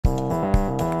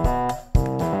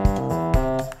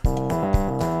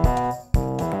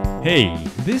Hey,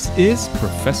 this is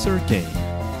Professor Game,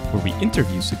 where we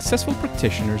interview successful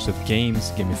practitioners of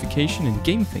games, gamification, and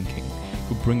game thinking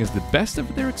who bring us the best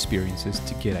of their experiences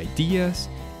to get ideas,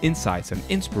 insights, and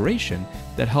inspiration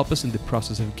that help us in the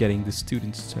process of getting the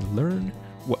students to learn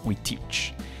what we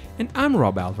teach. And I'm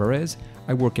Rob Alvarez.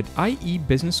 I work at IE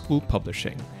Business School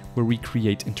Publishing, where we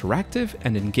create interactive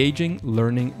and engaging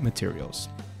learning materials.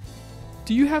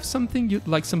 Do you have something you'd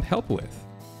like some help with?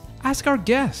 Ask our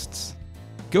guests.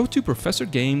 Go to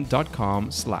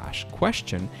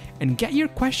professorgame.com/question and get your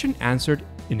question answered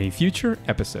in a future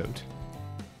episode.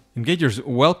 Engagers,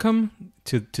 welcome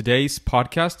to today's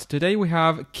podcast. Today we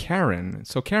have Karen.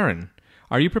 So Karen,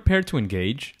 are you prepared to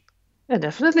engage? Yeah,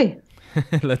 definitely.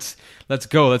 Let's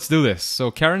go. Let's do this. So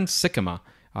Karen Sikkema.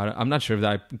 I'm not sure if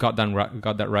I got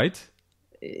that right.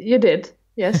 You did.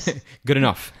 Yes. Good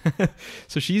enough.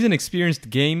 So she's an experienced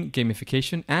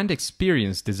gamification, and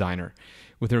experience designer.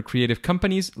 With her creative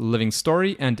companies, Living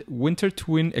Story and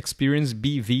Wintertuin Experience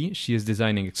BV, she is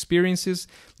designing experiences,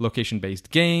 location-based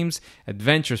games,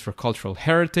 adventures for cultural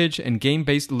heritage, and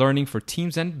game-based learning for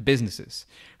teams and businesses.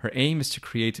 Her aim is to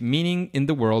create meaning in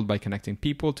the world by connecting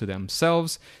people to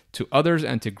themselves, to others,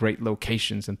 and to great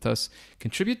locations, and thus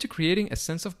contribute to creating a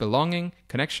sense of belonging,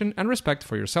 connection, and respect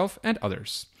for yourself and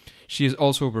others. She is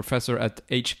also a professor at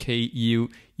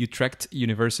HKU Utrecht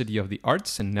University of the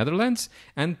Arts in Netherlands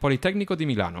and Politecnico di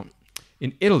Milano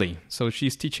in Italy. So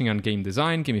she's teaching on game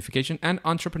design, gamification, and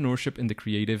entrepreneurship in the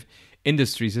creative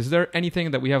industries. Is there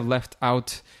anything that we have left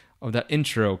out of that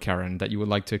intro, Karen, that you would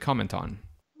like to comment on?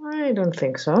 I don't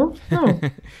think so. No.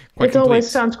 It always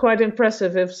sounds quite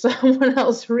impressive if someone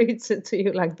else reads it to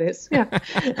you like this. Yeah.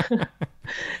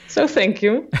 So thank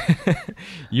you.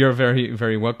 You're very,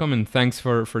 very welcome. And thanks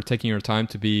for taking your time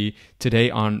to be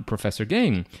today on Professor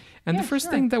Game. And the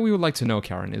first thing that we would like to know,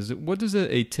 Karen, is what does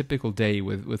a typical day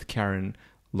with Karen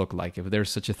look like? If there's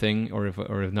such a thing, or if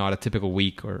not, a typical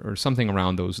week or something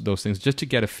around those things, just to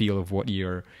get a feel of what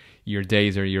your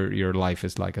days or your life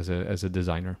is like as a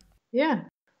designer. Yeah.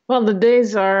 Well, the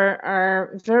days are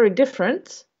very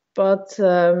different, but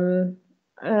I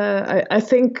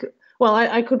think, well,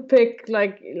 I could pick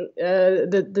like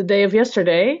the day of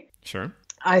yesterday. Sure.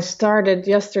 I started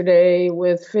yesterday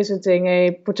with visiting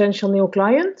a potential new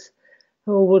client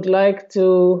who would like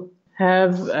to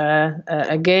have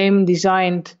a game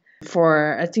designed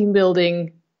for a team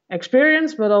building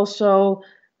experience, but also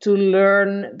to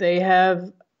learn. They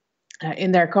have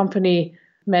in their company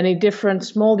many different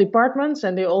small departments,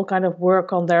 and they all kind of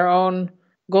work on their own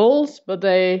goals, but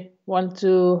they want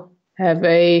to have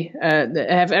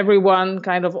everyone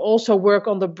kind of also work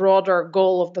on the broader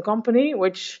goal of the company,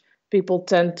 which people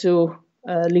tend to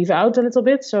leave out a little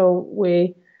bit. So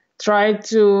we try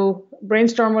to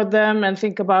brainstorm with them and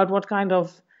think about what kind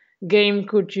of game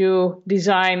could you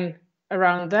design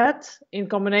around that, in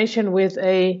combination with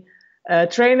a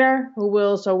trainer who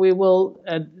will, so we will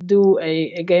do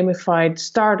a gamified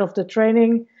start of the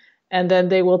training, and then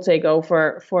they will take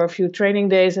over for a few training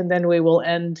days, and then we will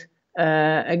end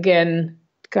again,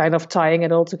 kind of tying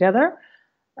it all together.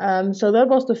 So that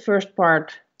was the first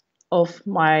part of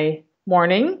my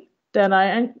morning. Then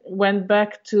I went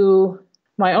back to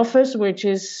my office, which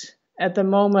is at the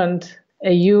moment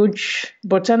a huge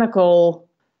botanical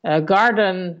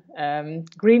garden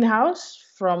greenhouse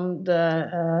from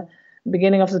the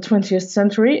beginning of the 20th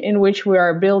century, in which we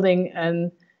are building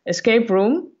an escape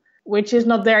room, which is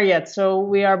not there yet. So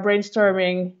we are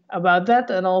brainstorming about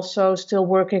that, and also still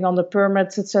working on the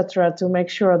permits, etc., to make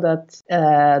sure that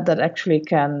that actually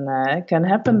can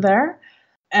happen there.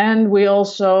 And we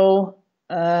also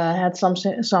had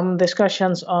some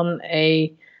discussions on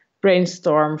a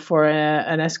brainstorm for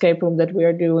an escape room that we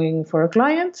are doing for a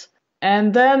client.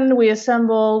 And then we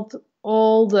assembled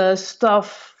all the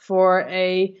stuff for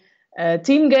a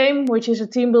team game, which is a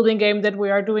team building game that we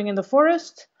are doing in the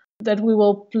forest, that we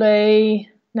will play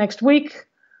next week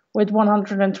with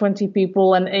 120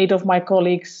 people and 8 of my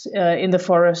colleagues in the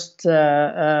forest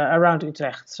around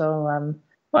Utrecht. So,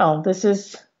 well, this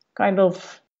is kind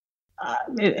of,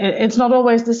 it's not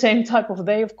always the same type of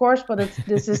day, of course, but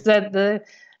this is the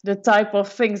type of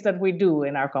things that we do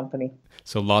in our company.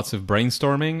 So lots of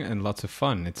brainstorming and lots of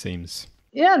fun, it seems.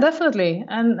 Yeah, definitely.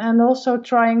 And also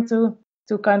trying to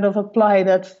kind of apply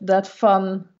that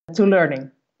fun to learning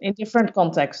in different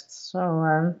contexts.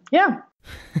 So, yeah.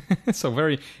 So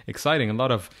very exciting. A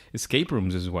lot of escape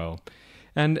rooms as well.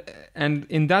 And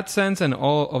in that sense, and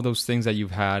all of those things that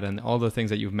you've had, and all the things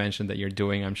that you've mentioned that you're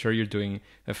doing, I'm sure you're doing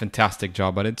a fantastic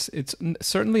job. But it's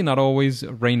certainly not always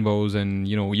rainbows and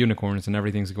unicorns and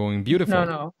everything's going beautiful.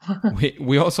 No.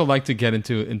 we also like to get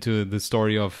into the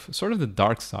story of sort of the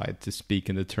dark side, to speak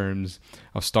in the terms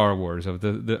of Star Wars, of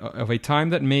of a time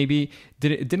that maybe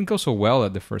it didn't go so well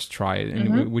at the first try,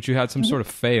 and which you had some sort of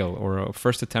fail or a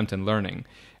first attempt in learning.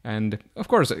 And of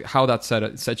course, how that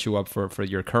set you up for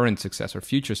your current success or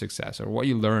future success, or what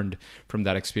you learned from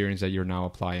that experience that you're now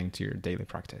applying to your daily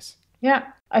practice. Yeah,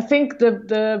 I think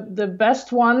the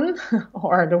best one,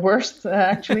 or the worst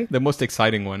actually. The most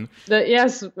exciting one.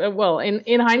 Yes, well,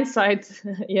 in hindsight,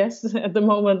 yes. At the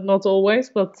moment, not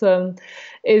always, but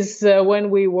is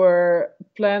when we were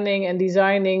planning and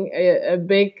designing a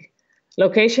big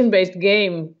location-based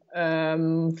game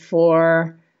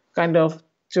for kind of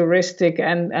touristic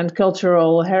and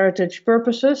cultural heritage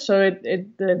purposes. So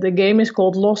the game is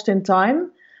called Lost in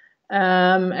Time,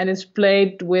 and it's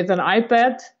played with an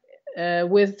iPad,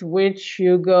 with which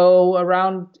you go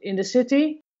around in the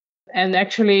city. And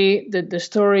actually, the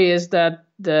story is that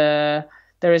there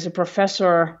is a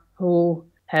professor who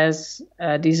has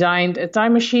designed a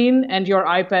time machine, and your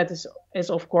iPad is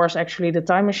of course actually the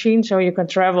time machine, so you can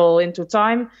travel into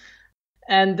time.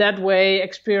 And that way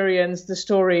experience the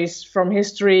stories from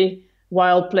history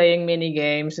while playing mini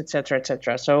games, etc.,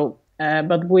 etc. So,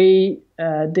 but we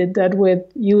did that with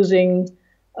using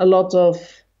a lot of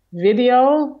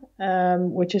video,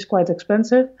 which is quite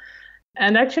expensive.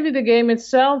 And actually, the game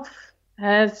itself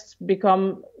has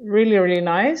become really, really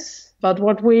nice. But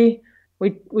what we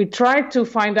tried to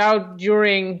find out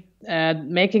during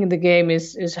making the game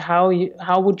is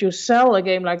how would you sell a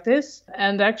game like this?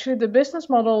 And actually the business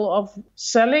model of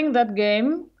selling that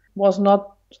game was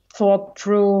not thought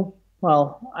through,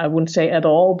 well, I wouldn't say at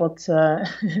all, but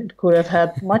it could have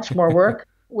had much more work,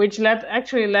 which led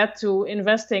to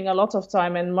investing a lot of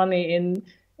time and money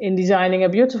in designing a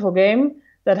beautiful game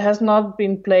that has not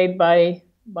been played by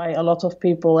a lot of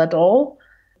people at all,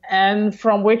 and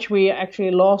from which we actually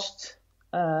lost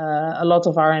a lot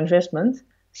of our investment.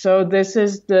 So this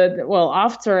is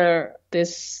after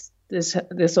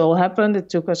this all happened, it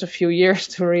took us a few years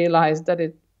to realize that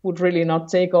it would really not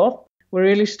take off. We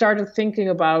really started thinking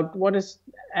about what is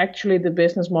actually the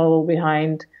business model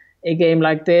behind a game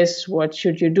like this. What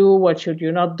should you do? What should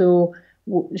you not do?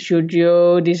 Should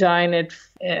you design it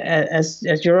as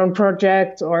your own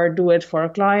project or do it for a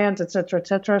client, etc.,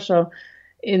 etc. So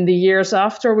in the years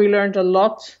after, we learned a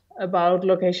lot about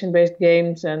location-based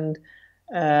games and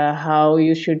how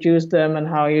you should use them and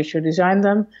how you should design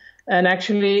them. And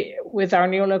actually, with our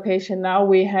new location now,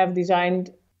 we have designed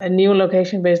a new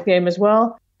location-based game as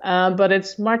well. But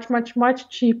it's much, much, much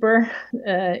cheaper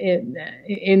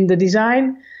in the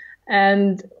design.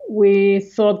 And we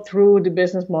thought through the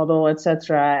business model,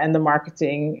 etc., and the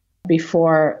marketing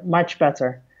before much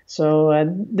better. So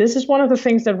this is one of the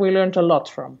things that we learned a lot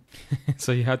from.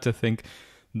 So you had to think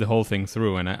the whole thing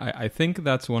through. And I think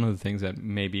that's one of the things that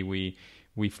maybe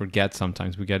we forget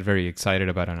sometimes. We get very excited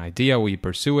about an idea, we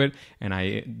pursue it, and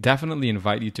I definitely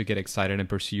invite you to get excited and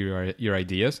pursue your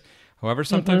ideas. However,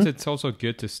 sometimes it's also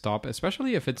good to stop,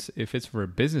 especially if it's for a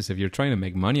business, if you're trying to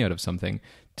make money out of something,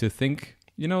 to think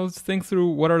through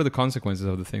what are the consequences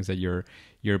of the things that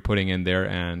you're putting in there.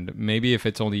 And maybe if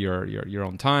it's only your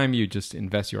own time, you just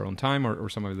invest your own time or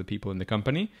some of the people in the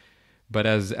company. But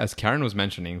as Karen was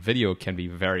mentioning, video can be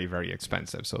very, very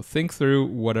expensive. So think through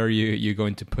what are you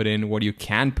going to put in, what you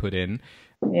can put in,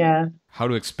 how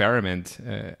to experiment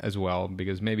as well,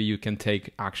 because maybe you can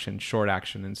take short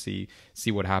action, and see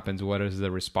what happens, what is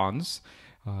the response.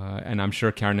 And I'm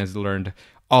sure Karen has learned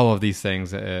all of these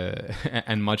things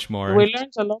and much more. We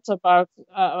learned a lot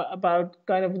about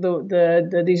kind of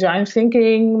the design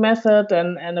thinking method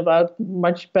and about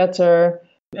much better.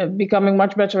 Becoming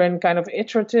much better in kind of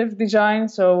iterative design,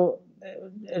 so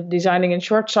designing in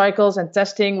short cycles and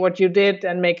testing what you did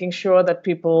and making sure that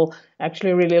people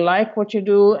actually really like what you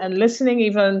do, and listening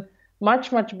even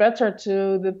much, much better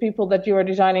to the people that you are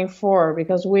designing for,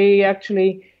 because we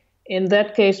actually, in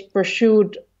that case,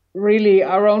 pursued really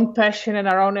our own passion and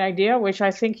our own idea, which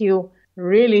I think you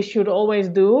really should always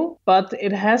do, but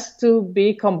it has to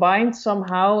be combined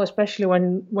somehow, especially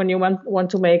when you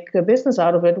want to make a business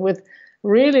out of it, with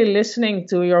really listening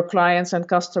to your clients and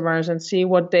customers and see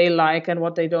what they like and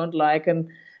what they don't like, and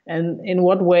in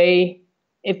what way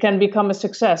it can become a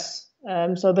success.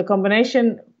 So the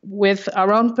combination with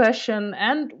our own passion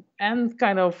and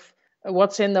kind of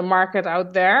what's in the market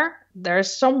out there,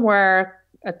 there's somewhere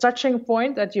a touching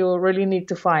point that you really need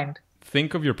to find.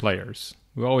 Think of your players.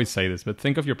 We always say this, but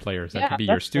think of your players. That Yeah, could be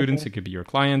your students, definitely. it could be your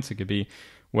clients, it could be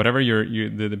whatever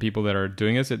the people that are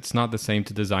doing this. It's not the same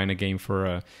to design a game for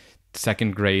a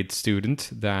second grade student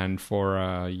than for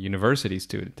a university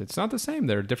student. It's not the same.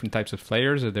 There are different types of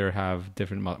players. They have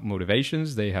different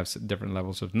motivations. They have different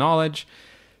levels of knowledge.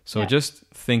 So Yeah. just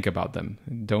think about them.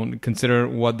 Don't consider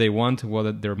what they want,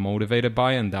 what they're motivated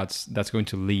by, and that's going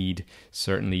to lead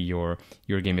certainly your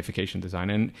gamification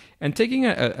design. And taking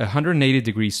a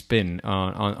 180-degree spin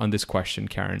on this question,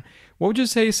 Karen, what would you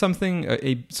say is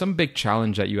some big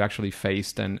challenge that you actually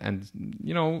faced and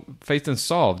faced and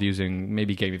solved using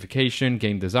maybe gamification,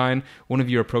 game design, one of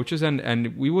your approaches?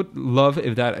 And we would love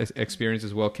if that experience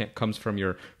as well comes from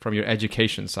your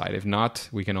education side. If not,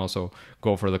 we can also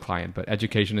go for the client. But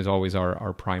education is always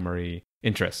our primary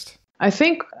interest. I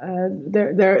think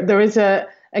there is a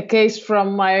case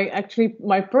from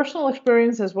my personal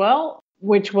experience as well,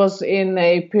 which was in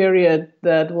a period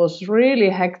that was really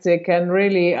hectic, and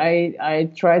really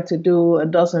I tried to do a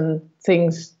dozen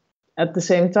things at the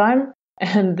same time.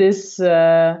 And this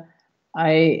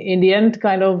I in the end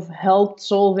kind of helped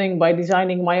solving by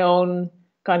designing my own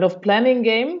kind of planning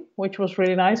game, which was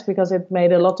really nice because it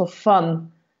made a lot of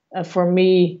fun for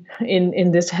me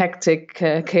in this hectic,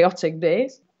 chaotic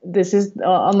days. This is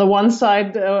on the one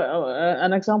side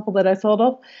an example that I thought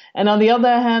of, and on the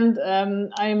other hand,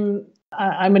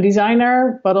 I'm a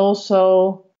designer, but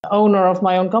also owner of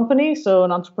my own company, so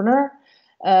an entrepreneur,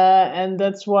 and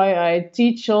that's why I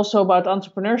teach also about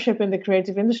entrepreneurship in the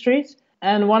creative industries.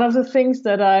 And one of the things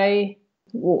that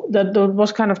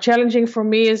was kind of challenging for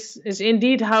me is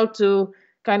indeed how to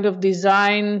kind of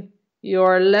design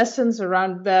your lessons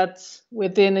around that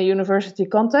within a university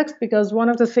context, because one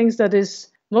of the things that is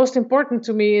most important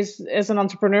to me is as an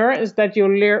entrepreneur is that you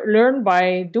learn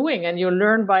by doing and you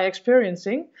learn by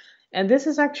experiencing. And this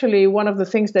is actually one of the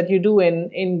things that you do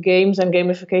in games and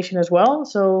gamification as well.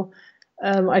 So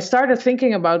I started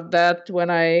thinking about that when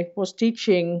I was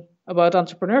teaching about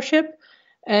entrepreneurship.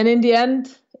 And in the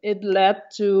end, it led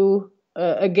to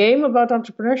a game about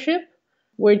entrepreneurship,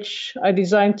 which I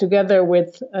designed together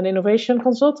with an innovation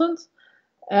consultant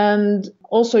and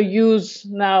also use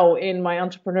now in my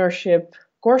entrepreneurship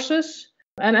courses.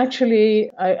 And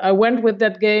actually, I went with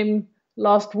that game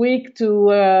last week to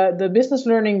the Business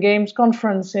Learning Games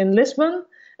conference in Lisbon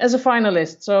as a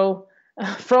finalist. So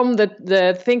from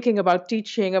the thinking about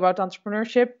teaching about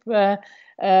entrepreneurship,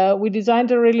 we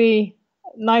designed a really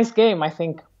nice game, I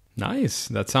think. Nice.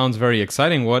 That sounds very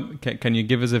exciting. What can you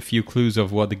give us a few clues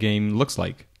of what the game looks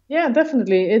like? Yeah,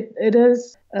 definitely. It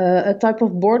is a type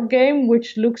of board game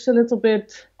which looks a little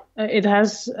bit. It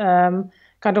has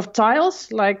kind of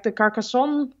tiles like the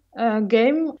Carcassonne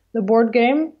game, the board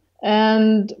game.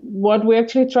 And what we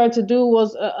actually tried to do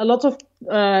was a lot of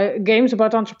games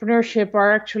about entrepreneurship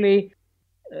are actually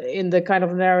in the kind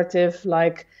of narrative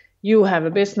like you have a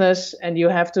business and you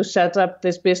have to set up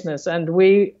this business. And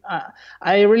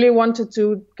I really wanted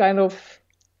to kind of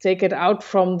take it out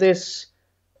from this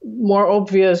more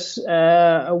obvious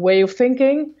way of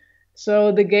thinking.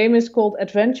 So the game is called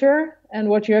Adventure. And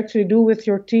what you actually do with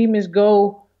your team is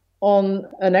go on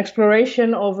an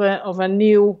exploration of a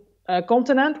new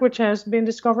continent which has been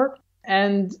discovered,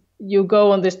 and you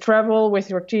go on this travel with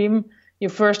your team. You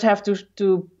first have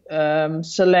to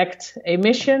select a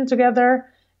mission together,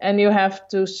 and you have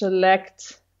to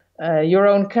select your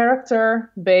own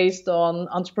character based on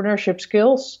entrepreneurship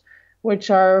skills, which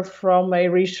are from a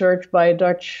research by a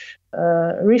Dutch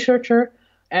researcher.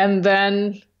 And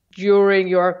then during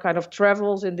your kind of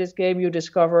travels in this game, you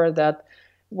discover that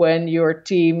when your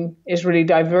team is really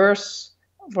diverse,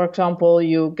 for example,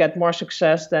 you get more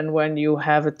success than when you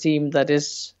have a team that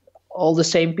is all the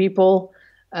same people,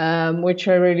 which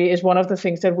really is one of the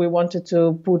things that we wanted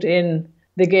to put in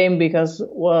the game because,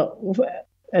 well,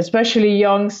 especially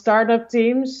young startup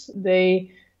teams,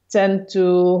 they tend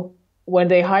to, when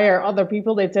they hire other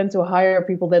people, they tend to hire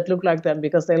people that look like them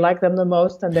because they like them the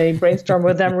most and they brainstorm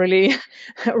with them really,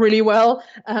 really well.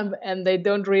 And they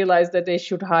don't realize that they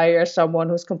should hire someone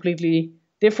who's completely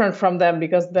different from them,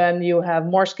 because then you have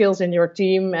more skills in your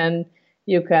team and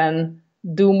you can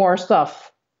do more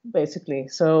stuff, basically.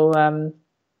 So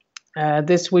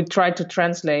this we try to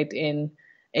translate in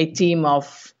a team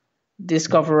of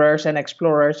discoverers and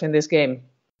explorers in this game.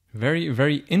 Very,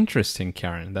 very interesting,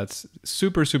 Karen. That's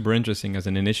super, super interesting as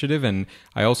an initiative. And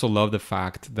I also love the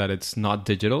fact that it's not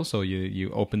digital. So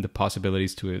you open the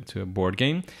possibilities to a board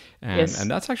game. And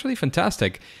that's actually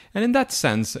fantastic. And in that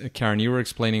sense, Karen, you were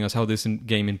explaining us how this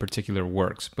game in particular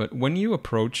works. But when you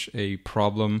approach a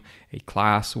problem, a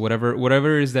class,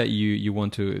 whatever it is that you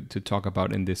want to talk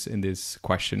about in this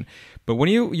question, but when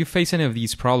you face any of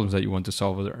these problems that you want to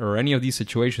solve or any of these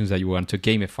situations that you want to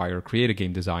gamify or create a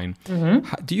game design,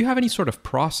 do you have any sort of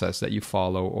process that you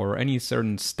follow or any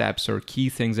certain steps or key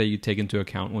things that you take into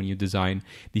account when you design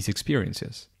these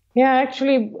experiences? Yeah,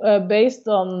 actually, based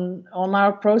on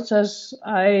our process,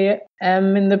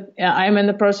 I'm in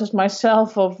the process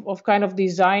myself of kind of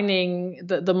designing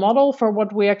the model for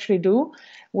what we actually do.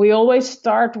 We always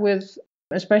start with,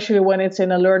 especially when it's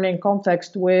in a learning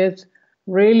context, with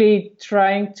really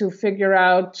trying to figure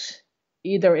out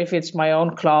either if it's my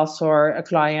own class or a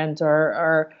client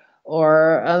or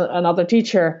another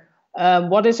teacher,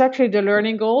 what is actually the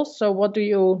learning goals? So what do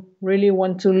you really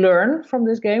want to learn from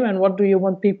this game, and what do you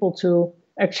want people to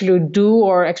actually do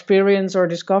or experience or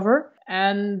discover?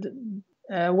 And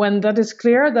when that is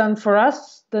clear, then for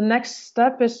us, the next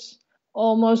step is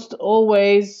almost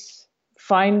always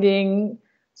finding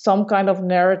some kind of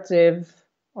narrative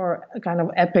or a kind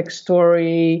of epic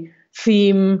story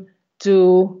theme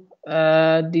to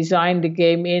design the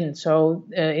game in. So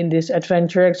in this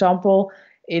adventure example,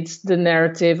 it's the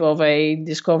narrative of a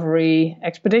discovery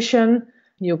expedition.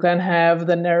 You can have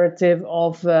the narrative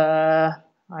of, Robin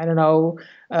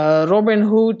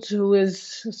Hood who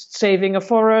is saving a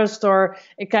forest, or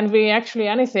it can be actually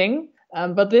anything.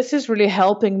 But this is really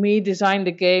helping me design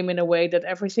the game in a way that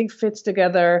everything fits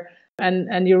together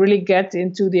and you really get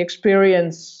into the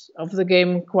experience of the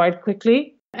game quite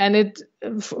quickly. And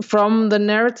from the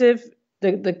narrative,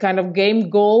 the kind of game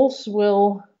goals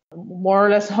will more or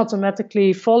less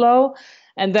automatically follow.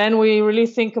 And then we really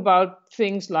think about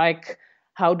things like,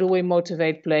 how do we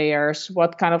motivate players?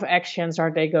 What kind of actions are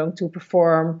they going to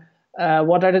perform?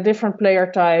 What are the different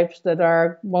player types that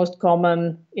are most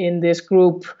common in this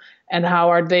group? And how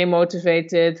are they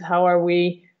motivated? How are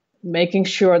we making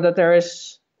sure that there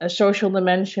is a social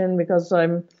dimension? Because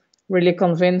I'm really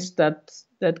convinced that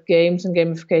games and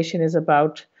gamification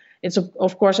it's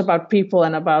of course about people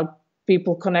and about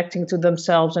people connecting to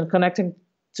themselves and connecting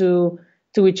to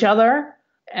each other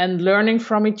and learning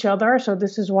from each other. So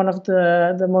this is one of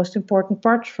the most important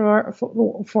parts for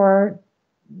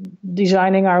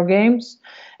designing our games.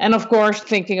 And of course,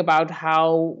 thinking about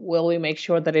how will we make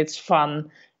sure that it's fun,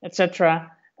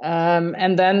 etc.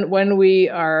 And then when we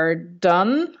are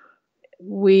done,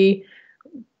 we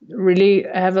really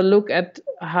have a look at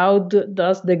how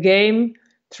does the game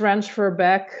transfer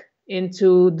back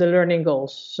into the learning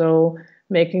goals. So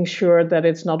making sure that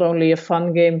it's not only a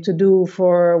fun game to do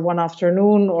for one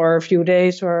afternoon or a few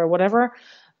days or whatever,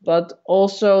 but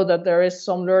also that there is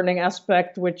some learning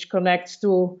aspect which connects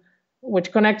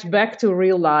back to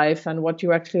real life and what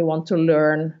you actually want to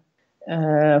learn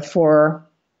for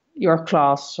your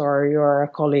class or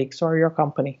your colleagues or your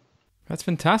company. That's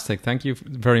fantastic. Thank you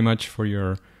very much for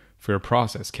your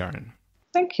process, Karen.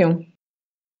 Thank you.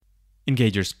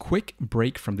 Engagers, quick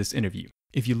break from this interview.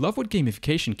 If you love what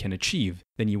gamification can achieve,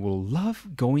 then you will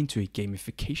love going to a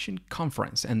gamification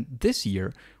conference. And this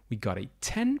year, we got a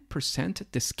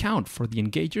 10% discount for the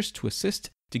Engagers to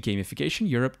assist to Gamification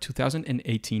Europe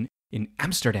 2018 in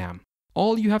Amsterdam.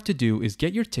 All you have to do is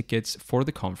get your tickets for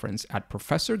the conference at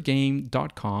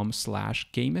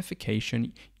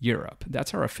professorgame.com/gamificationeurope.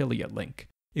 That's our affiliate link.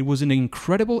 It was an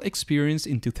incredible experience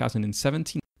in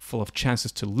 2017, full of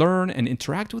chances to learn and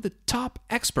interact with the top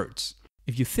experts.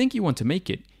 If you think you want to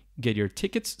make it, get your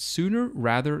tickets sooner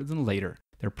rather than later.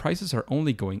 Their prices are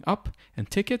only going up and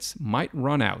tickets might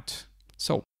run out.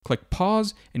 So click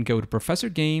pause and go to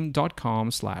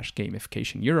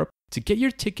professorgame.com/gamificationeurope to get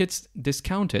your tickets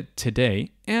discounted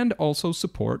today and also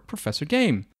support Professor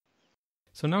Game.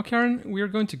 So now, Karen, we are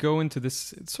going to go into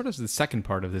this sort of the second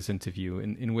part of this interview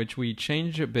in which we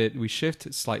change a bit, we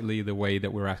shift slightly the way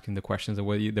that we're asking the questions, the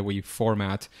way that we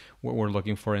format what we're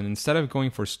looking for. And instead of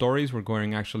going for stories, we're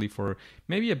going actually for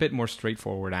maybe a bit more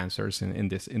straightforward answers in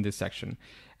this section.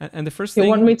 And the first thing...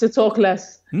 You want me to talk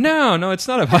less? No, it's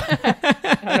not about...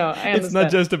 No, I it's not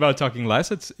just about talking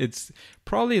less. It's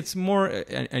more,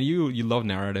 and you love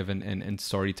narrative and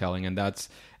storytelling, and that's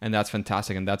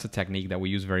fantastic, and that's a technique that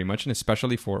we use very much, and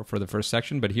especially for the first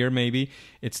section. But here maybe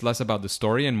it's less about the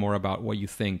story and more about what you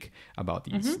think about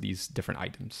these different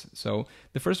items. So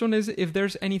the first one is if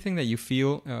there's anything that you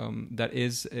feel that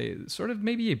is sort of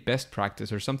maybe a best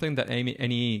practice or something that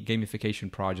any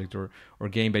gamification project or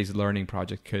game-based learning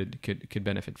project could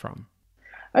benefit from.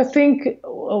 I think,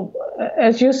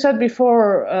 as you said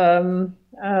before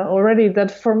already,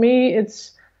 that for me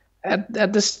it's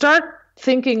at the start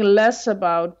thinking less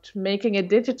about making it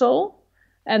digital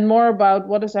and more about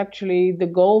what is actually the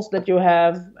goals that you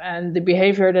have and the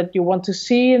behavior that you want to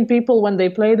see in people when they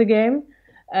play the game.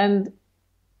 And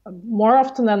more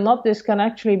often than not, this can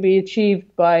actually be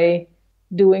achieved by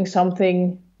doing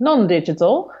something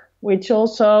non-digital, which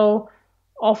also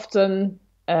often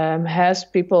has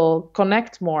people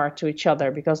connect more to each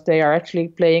other because they are actually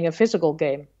playing a physical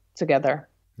game together.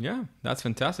 Yeah, that's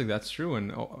fantastic. That's true.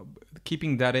 And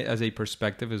keeping that as a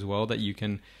perspective as well, that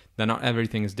not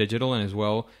everything is digital. And as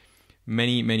well,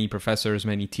 many professors,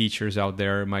 many teachers out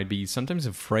there might be sometimes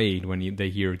afraid when they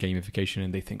hear gamification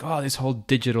and they think, oh, this whole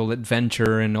digital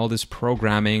adventure and all this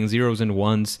programming, zeros and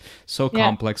ones, so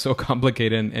complex, so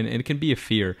complicated. And it can be a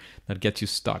fear that gets you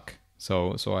stuck.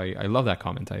 So I love that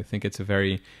comment. I think it's a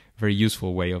very, very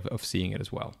useful way of seeing it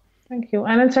as well. Thank you.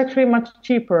 And it's actually much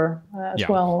cheaper as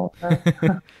well,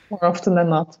 more often than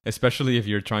not. Especially if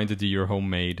you're trying to do your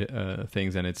homemade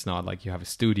things and it's not like you have a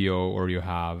studio or you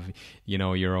have,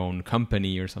 your own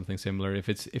company or something similar. If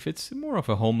it's more of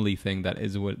a homely thing, that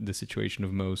is what the situation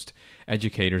of most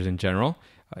educators in general,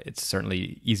 it's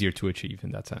certainly easier to achieve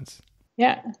in that sense.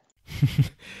 Yeah.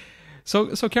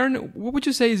 So Karen, what would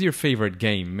you say is your favorite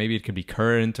game? Maybe it could be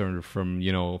current or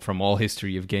from all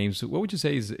history of games. What would you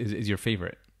say is your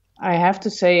favorite? I have to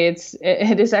say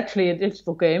it is actually a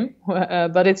digital game,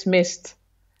 but it's Myst,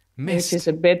 which is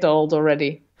a bit old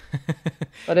already.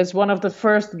 But it's one of the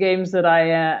first games that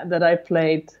I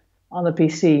played on the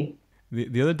PC.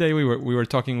 The other day we were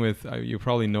talking with you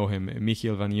probably know him,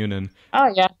 Michiel van Junen.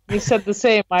 Oh yeah, he said the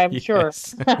same. I'm sure.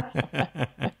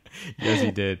 Yes, he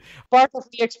did. Part of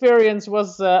the experience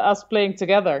was us playing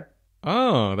together.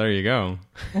 Oh, there you go.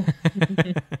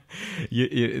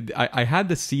 I had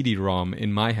the CD-ROM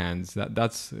in my hands.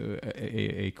 That's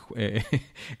a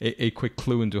quick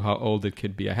clue into how old it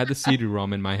could be. I had the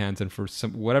CD-ROM in my hands, and for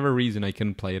whatever reason, I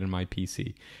couldn't play it on my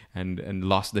PC, and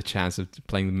lost the chance of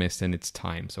playing the Myst in its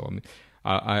time. So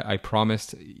I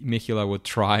promised Michiel I would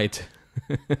try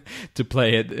to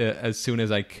play it as soon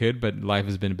as I could, but life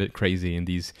has been a bit crazy in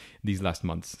these last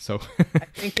months. So I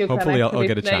think you hopefully can I'll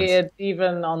get a chance. Play it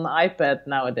even on the iPad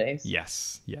nowadays.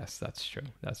 Yes, that's true.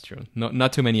 That's true.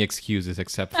 Not too many excuses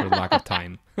except for lack of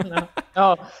time.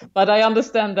 No, but I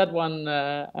understand that one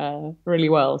really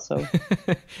well. So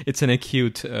it's an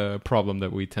acute problem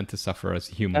that we tend to suffer as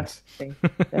humans.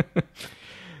 Definitely.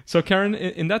 So Karen,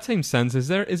 in that same sense, is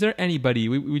there anybody,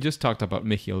 we just talked about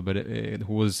Michiel, but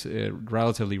who was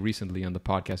relatively recently on the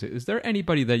podcast, is there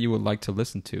anybody that you would like to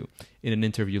listen to in an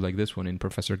interview like this one in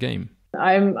Professor Game?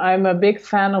 I'm a big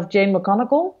fan of Jane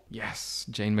McGonigal. Yes,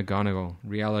 Jane McGonigal.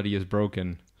 Reality is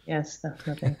broken. Yes,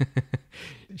 definitely.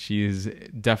 She is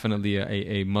definitely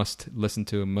a must listen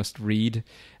to, a must read,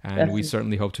 and Definitely. We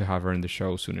certainly hope to have her in the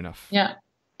show soon enough.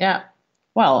 Yeah.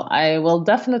 Well, I will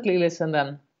definitely listen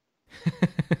then.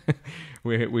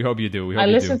 We hope you do. I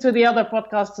listen to the other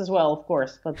podcasts as well, of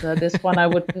course, but this one I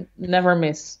would never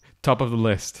miss. Top of the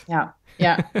list.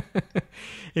 Yeah.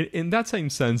 In that same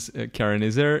sense, Karen,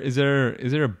 is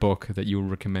there a book that you would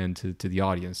recommend to the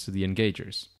audience, to the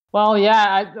engagers? Well,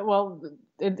 yeah.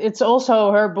 It's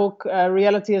also her book,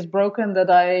 Reality is Broken, that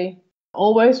I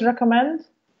always recommend.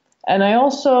 And I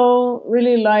also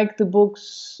really like the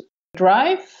books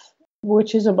Drive,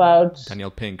 which is about...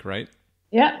 Daniel Pink, right?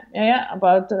 Yeah,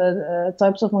 about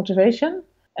types of motivation.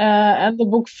 And the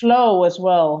book Flow as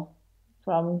well,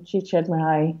 from Csikszentmihalyi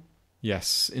Mihai.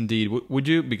 Yes, indeed. Would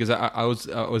you? Because I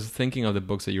was thinking of the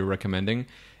books that you're recommending,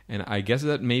 and I guess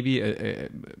that maybe a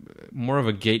more of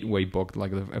a gateway book,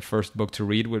 like a first book to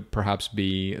read, would perhaps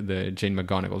be the Jane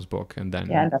McGonigal's book, and then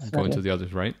go into the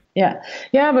others, right? Yeah.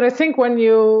 But I think when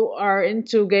you are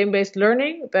into game-based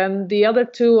learning, then the other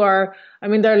two are,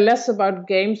 they're less about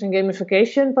games and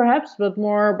gamification, perhaps, but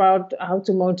more about how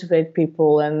to motivate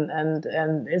people, and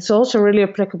it's also really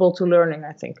applicable to learning,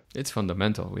 I think. It's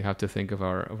fundamental. We have to think of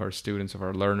our students, of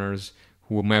our learners,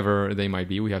 whomever they might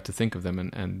be. We have to think of them,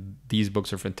 and these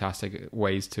books are fantastic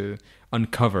ways to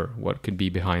uncover what could be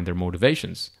behind their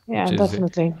motivations. Yeah, which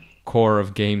definitely. Is core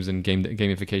of games and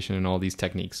gamification and all these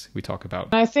techniques we talk about.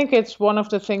 I think it's one of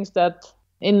the things that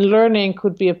in learning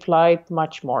could be applied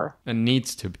much more. And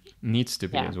needs to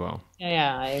be as well.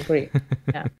 Yeah, I agree.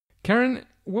 Yeah. Karen,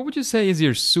 what would you say is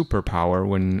your superpower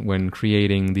when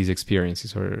creating these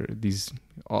experiences, or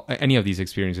any of these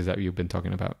experiences that you've been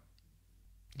talking about?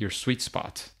 Your sweet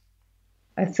spot?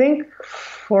 I think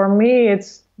for me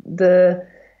it's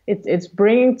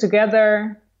bringing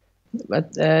together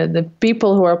the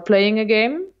people who are playing a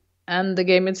game and the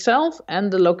game itself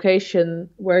and the location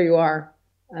where you are.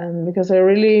 Because I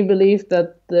really believe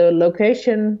that the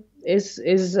location is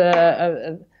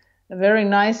a very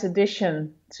nice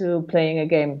addition to playing a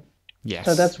game. Yes.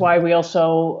 So that's why we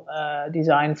also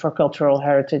design for cultural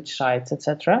heritage sites,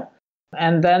 etc.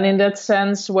 And then in that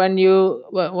sense, when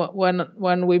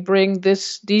we bring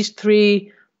these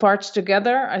three parts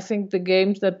together, I think the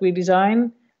games that we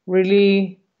design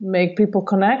really make people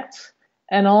connect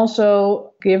and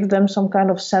also give them some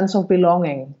kind of sense of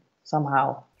belonging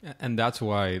somehow. And that's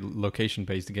why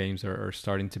location-based games are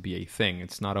starting to be a thing.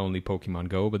 It's not only Pokemon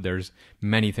Go, but there's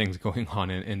many things going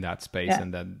on in that space. Yeah.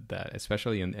 And that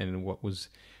especially in what was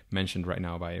mentioned right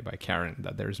now by Karen,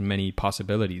 that there's many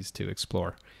possibilities to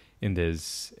explore in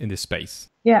this space.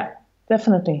 Yeah,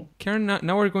 definitely. Karen,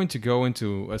 now we're going to go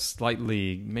into a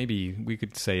slightly, maybe we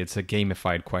could say it's a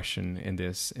gamified question in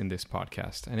this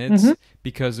podcast. And it's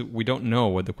because we don't know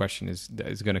what the question is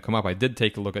going to come up. I did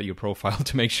take a look at your profile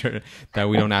to make sure that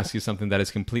we don't ask you something that is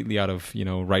completely out of,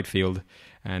 right field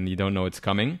and you don't know it's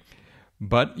coming.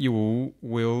 But you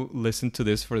will listen to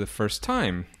this for the first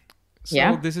time.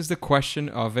 So This is the question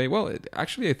of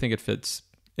actually I think it fits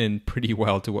in pretty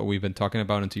well to what we've been talking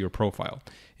about and to your profile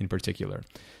in particular.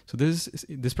 So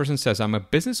this person says, I'm a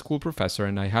business school professor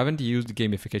and I haven't used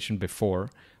gamification before,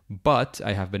 but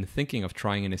I have been thinking of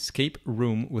trying an escape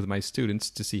room with my students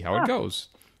to see how it goes.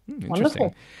 Interesting.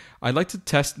 Wonderful. I'd like to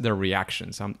test their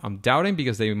reactions. I'm doubting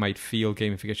because they might feel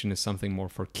gamification is something more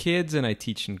for kids and I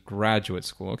teach in graduate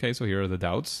school. Okay, so here are the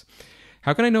doubts.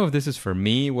 How can I know if this is for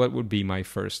me? What would be my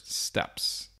first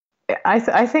steps? I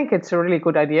think it's a really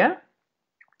good idea.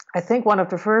 I think one of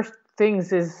the first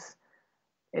things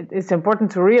it's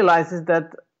important to realize is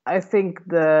that I think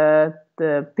the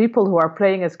people who are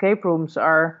playing escape rooms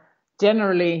are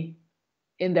generally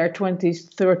in their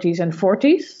 20s, 30s, and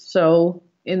 40s. So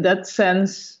in that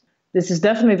sense, this is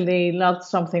definitely not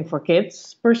something for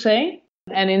kids per se.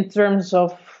 And in terms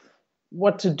of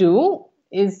what to do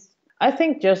is, I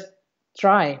think just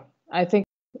try. I think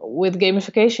with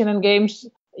gamification and games,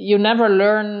 you never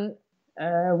learn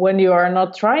when you are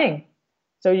not trying.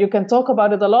 So you can talk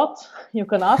about it a lot. You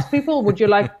can ask people, would you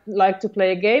like to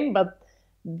play a game? But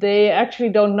they actually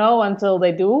don't know until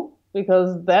they do,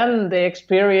 because then they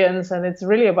experience, and it's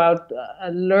really about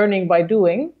learning by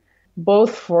doing,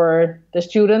 both for the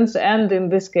students and in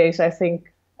this case, I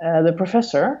think, the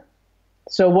professor.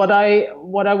 So what I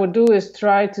would do is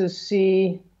try to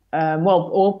see,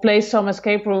 or play some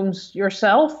escape rooms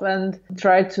yourself and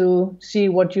try to see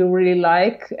what you really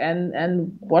like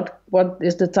and what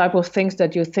is the type of things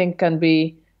that you think can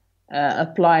be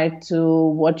applied to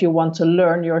what you want to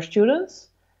learn your students,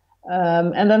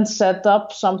 and then set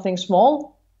up something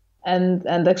small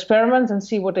and experiment and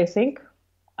see what they think.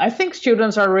 I think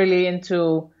students are really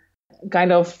into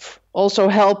kind of also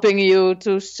helping you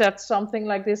to set something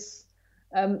like this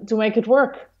to make it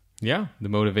work. Yeah, the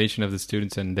motivation of the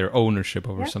students and their ownership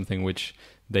over something which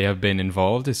they have been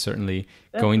involved is certainly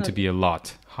going to be a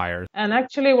lot higher. And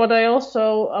actually what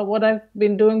I've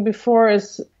been doing before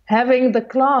is having the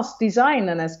class design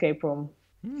an escape room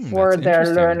for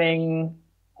their learning.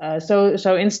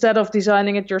 So instead of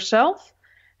designing it yourself,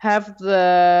 have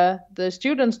the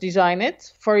students design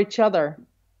it for each other,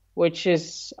 which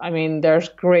is, there's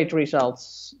great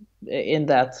results in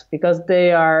that, because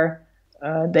they are...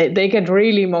 They get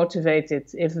really motivated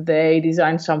if they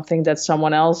design something that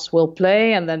someone else will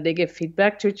play, and then they give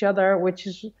feedback to each other,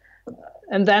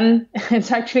 and then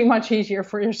it's actually much easier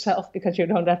for yourself because you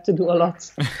don't have to do a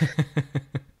lot.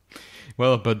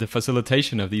 Well, but the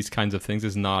facilitation of these kinds of things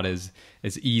is not as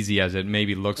easy as it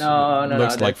maybe looks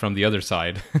like from the other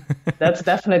side. That's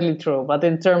definitely true. But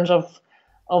in terms of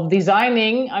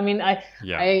designing,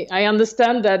 I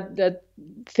understand that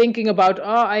thinking about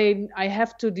I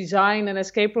have to design an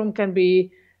escape room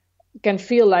can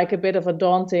feel like a bit of a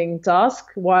daunting task,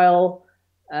 while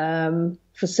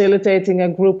facilitating a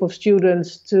group of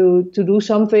students to do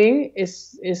something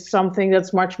is something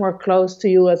that's much more close to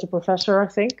you as a professor, I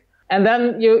think. And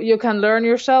then you can learn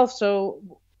yourself. So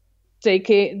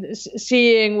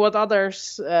seeing what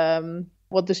others,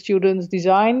 what the students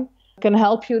design, can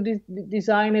help you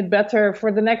design it better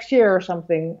for the next year or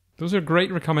something. Those are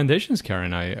great recommendations,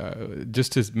 Karen. I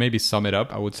just to maybe sum it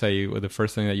up, I would say the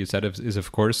first thing that you said is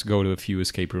of course, go to a few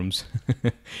escape rooms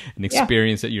and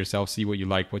experience it yourself, see what you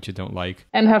like, what you don't like.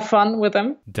 And have fun with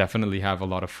them. Definitely have a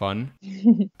lot of fun.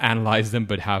 Analyze them,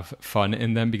 but have fun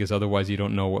in them, because otherwise you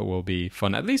don't know what will be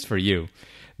fun, at least for you.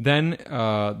 Then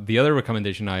the other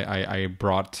recommendation I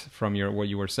brought from what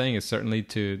you were saying is certainly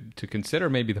to consider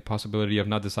maybe the possibility of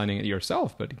not designing it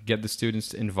yourself, but get the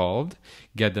students involved,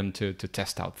 get them to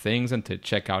test out things things and to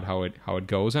check out how it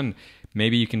goes. And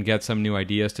maybe you can get some new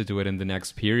ideas to do it in the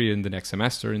next period, in the next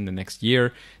semester, in the next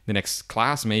year, the next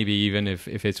class, maybe even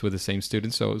if it's with the same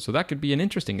students. So that could be an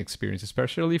interesting experience,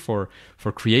 especially for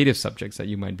creative subjects that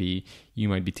you might be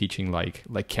teaching,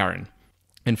 like Karen.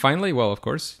 And finally, well, of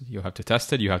course, you have to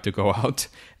test it. You have to go out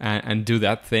and do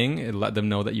that thing and let them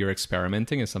know that you're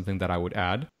experimenting is something that I would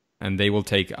add. And they will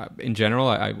take, in general,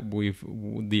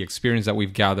 the experience that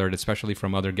we've gathered, especially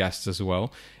from other guests as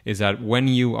well, is that when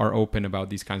you are open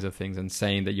about these kinds of things and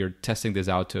saying that you're testing this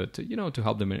out to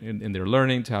help them in their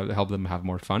learning, to help them have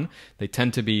more fun, they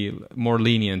tend to be more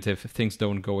lenient if things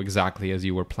don't go exactly as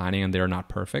you were planning and they're not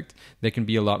perfect. They can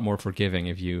be a lot more forgiving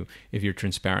if you're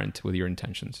transparent with your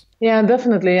intentions. Yeah,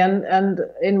 definitely. And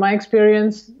in my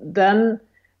experience, then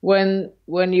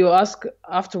when you ask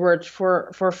afterwards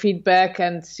for feedback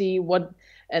and see what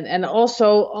and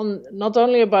also on not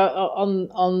only about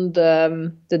on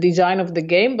the design of the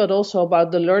game, but also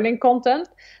about the learning content,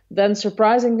 then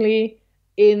surprisingly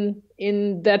in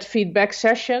that feedback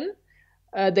session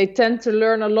they tend to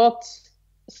learn a lot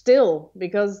still,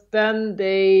 because then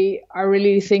they are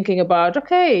really thinking about,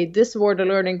 okay, this were the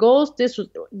learning goals, this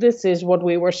is what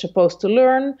we were supposed to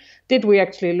learn, did we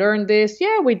actually learn this?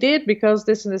 Yeah, we did, because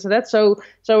this and this and that. So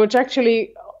it's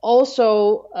actually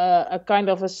also a kind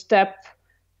of a step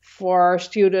for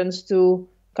students to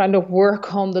kind of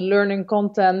work on the learning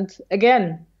content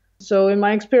again. So in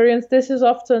my experience, this is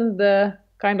often the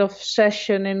kind of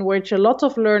session in which a lot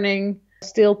of learning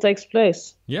still takes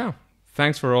place. Yeah.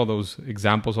 Thanks for all those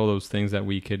examples, all those things that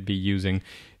we could be using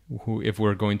if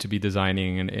we're going to be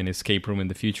designing an escape room in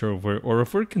the future, or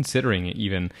if we're considering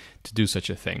even to do such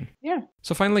a thing. Yeah.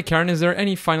 So finally, Karen, is there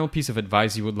any final piece of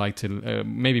advice you would like to,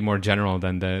 maybe more general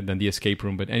than the escape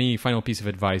room, but any final piece of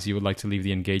advice you would like to leave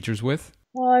the engagers with?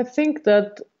 Well, I think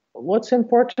that what's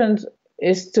important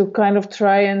is to kind of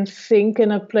try and think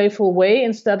in a playful way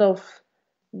instead of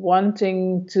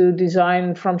wanting to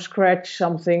design from scratch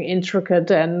something intricate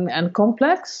and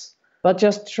complex, but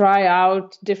just try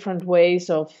out different ways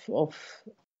of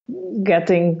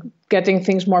getting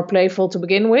things more playful to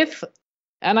begin with.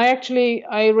 And I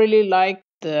really like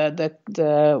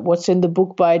the what's in the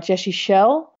book by Jesse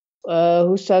Schell,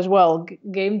 who says, well,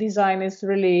 game design is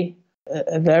really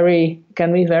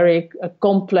can be very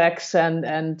complex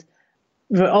and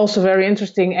also very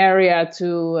interesting area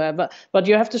to, but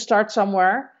you have to start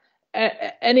somewhere.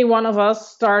 Any one of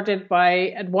us started by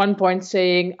at one point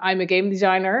saying, I'm a game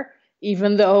designer,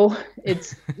 even though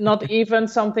it's not even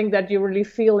something that you really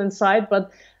feel inside.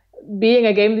 But being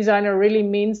a game designer really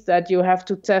means that you have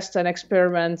to test and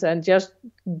experiment and just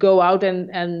go out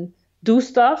and do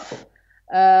stuff.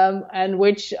 And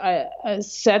which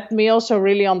set me also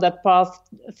really on that path,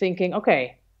 thinking,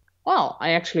 okay, well,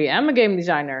 I actually am a game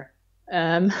designer.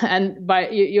 And by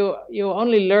you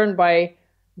only learn by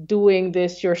doing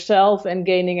this yourself and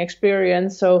gaining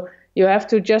experience. So you have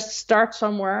to just start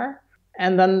somewhere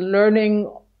and then learning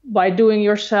by doing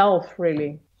yourself,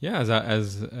 really. Yeah, as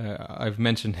I've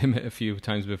mentioned him a few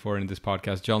times before in this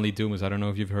podcast, John Lee Dumas, I don't know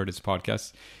if you've heard his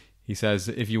podcast. He says,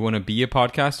 if you want to be a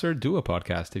podcaster, do a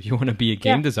podcast. If you want to be a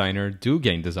game designer, do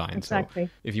game design. Exactly.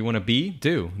 So if you want to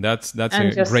do. That's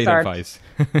a great start. advice.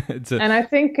 And I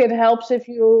think it helps if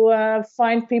you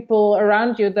find people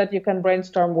around you that you can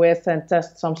brainstorm with and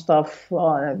test some stuff.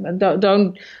 I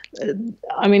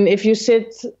mean, if you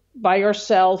sit by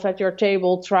yourself at your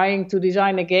table trying to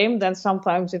design a game, then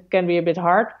sometimes it can be a bit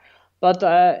hard. But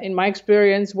in my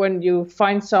experience, when you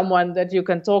find someone that you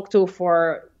can talk to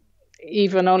for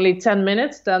even only 10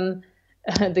 minutes, then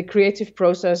the creative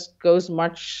process goes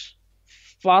much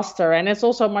faster and it's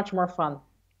also much more fun.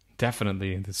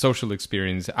 Definitely. The social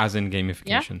experience as in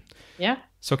gamification. Yeah.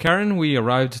 So Karen, we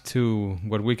arrived to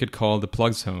what we could call the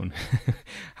plug zone.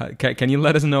 Can you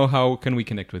let us know how can we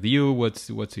connect with you? What's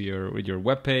your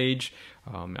webpage?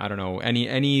 I don't know,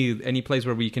 any place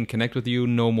where we can connect with you,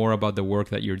 know more about the work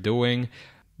that you're doing.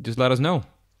 Just let us know.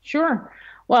 Sure.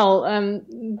 Well,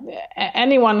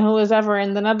 anyone who is ever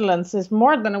in the Netherlands is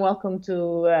more than welcome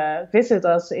to visit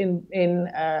us in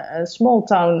a small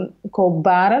town called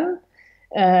Baren,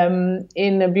 in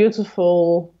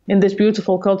this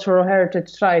beautiful cultural heritage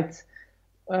site,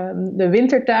 the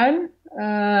Wintertuin.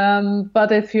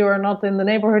 But if you are not in the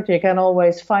neighborhood, you can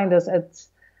always find us at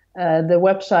the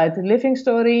website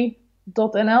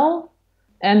livingstory.nl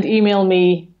and email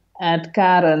me at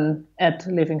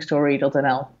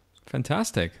karen@livingstory.nl.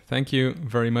 Fantastic. Thank you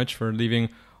very much for leaving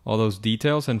all those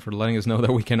details and for letting us know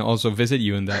that we can also visit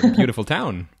you in that beautiful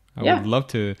town. I would love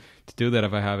to do that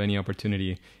if I have any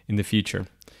opportunity in the future.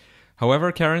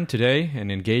 However, Karen, today and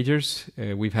Engagers,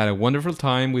 we've had a wonderful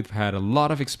time. We've had a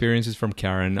lot of experiences from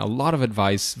Karen, a lot of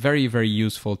advice, very, very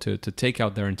useful to take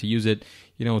out there and to use it,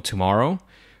 tomorrow.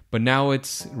 But now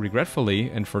it's,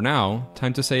 regretfully, and for now,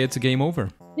 time to say it's a game over.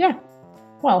 Yeah.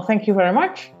 Well, thank you very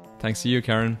much. Thanks to you,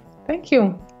 Karen. Thank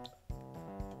you.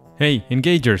 Hey,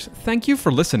 Engagers, thank you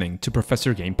for listening to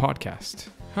Professor Game Podcast.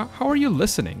 How are you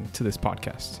listening to this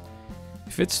podcast?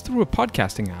 If it's through a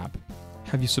podcasting app,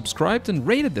 have you subscribed and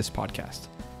rated this podcast?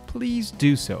 Please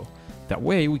do so. That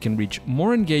way we can reach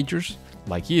more Engagers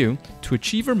like you to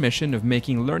achieve our mission of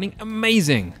making learning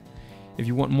amazing. If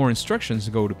you want more instructions,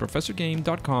 go to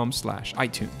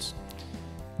professorgame.com/iTunes.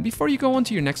 Before you go on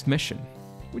to your next mission,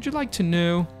 would you like to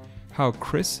know how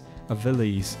Chris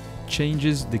Aviles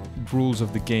changes the rules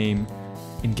of the game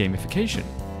in gamification?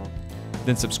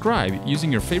 Then subscribe using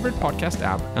your favorite podcast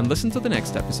app and listen to the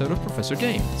next episode of Professor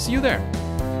Game. See you there.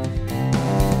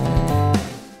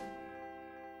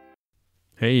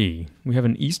 Hey, we have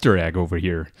an Easter egg over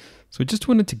here. So I just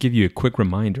wanted to give you a quick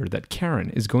reminder that Karen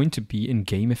is going to be in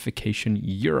Gamification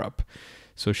Europe.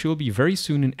 So she'll be very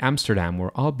soon in Amsterdam,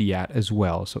 where I'll be at as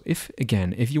well. So if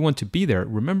you want to be there,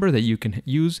 remember that you can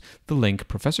use the link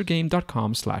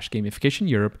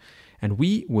professorgame.com/gamificationeurope, and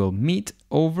we will meet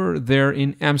over there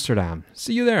in Amsterdam.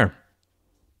 See you there.